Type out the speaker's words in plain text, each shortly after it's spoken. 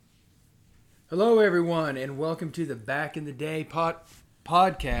Hello, everyone, and welcome to the Back in the Day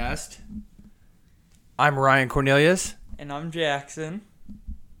podcast. I'm Ryan Cornelius. And I'm Jackson.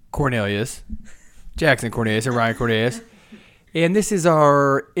 Jackson Cornelius and Ryan Cornelius. And this is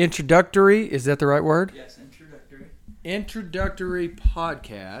our introductory, is that the right word? Yes, introductory. Introductory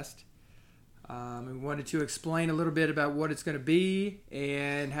podcast. We wanted to explain a little bit about what it's going to be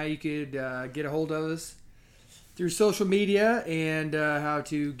and how you could get a hold of us through social media and how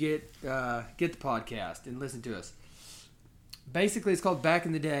to get the podcast and listen to us. Basically, it's called Back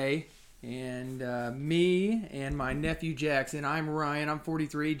in the Day, and me and my nephew Jackson. I'm Ryan. I'm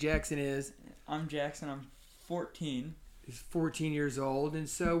 43. Jackson is. I'm Jackson. I'm 14. He's 14 years old, and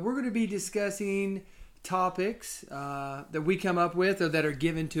so we're going to be discussing topics that we come up with or that are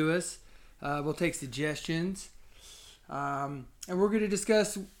given to us. We'll take suggestions. And we're going to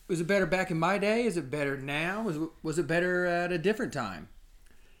discuss, was it better back in my day? Is it better now? Was it better at a different time?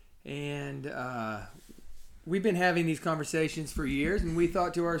 And we've been having these conversations for years, and we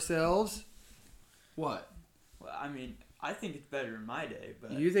thought to ourselves, what? Well, I mean, I think it's better in my day.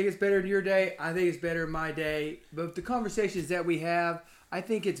 But You think it's better in your day? I think it's better in my day. But the conversations that we have, I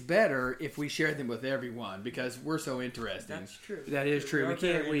think it's better if we share them with everyone because we're so interesting. That's true. That is true.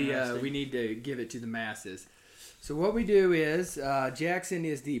 We need to give it to the masses. So what we do is Jackson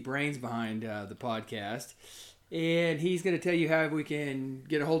is the brains behind the podcast, and he's going to tell you how we can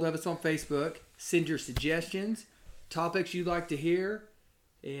get a hold of us on Facebook, send your suggestions, topics you'd like to hear,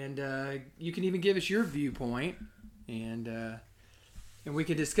 and you can even give us your viewpoint, and we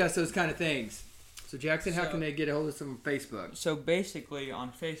can discuss those kind of things. So Jackson, how can they get a hold of us on Facebook? So basically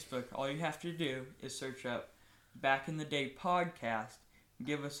on Facebook, all you have to do is search up Back in the Day Podcast,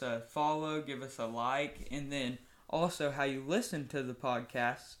 give us a follow, give us a like, and then also how you listen to the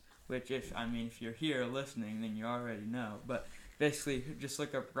podcasts, which if you're here listening, then you already know. But basically, just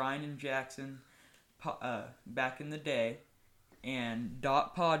look up Ryan and Jackson Back in the Day and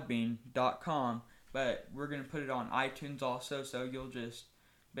 .podbean.com. But we're going to put it on iTunes also, so you'll just...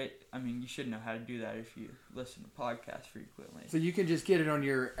 you should know how to do that if you listen to podcasts frequently. So you can just get it on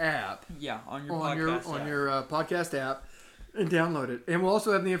your app. Yeah, on your podcast app and download it. And we'll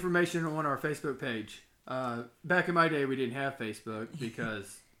also have the information on our Facebook page. Back in my day, we didn't have Facebook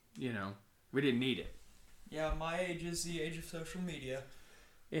because, we didn't need it. Yeah, my age is the age of social media.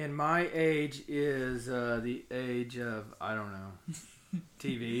 And my age is the age of, I don't know,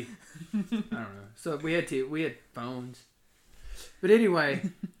 TV. I don't know. So we had phones. But anyway,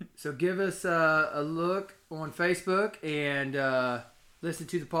 so give us a look on Facebook and listen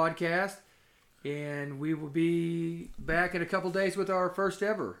to the podcast. And we will be back in a couple days with our first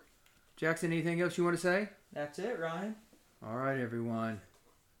ever. Jackson, anything else you want to say? That's it, Ryan. All right, everyone.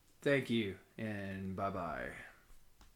 Thank you, and bye-bye.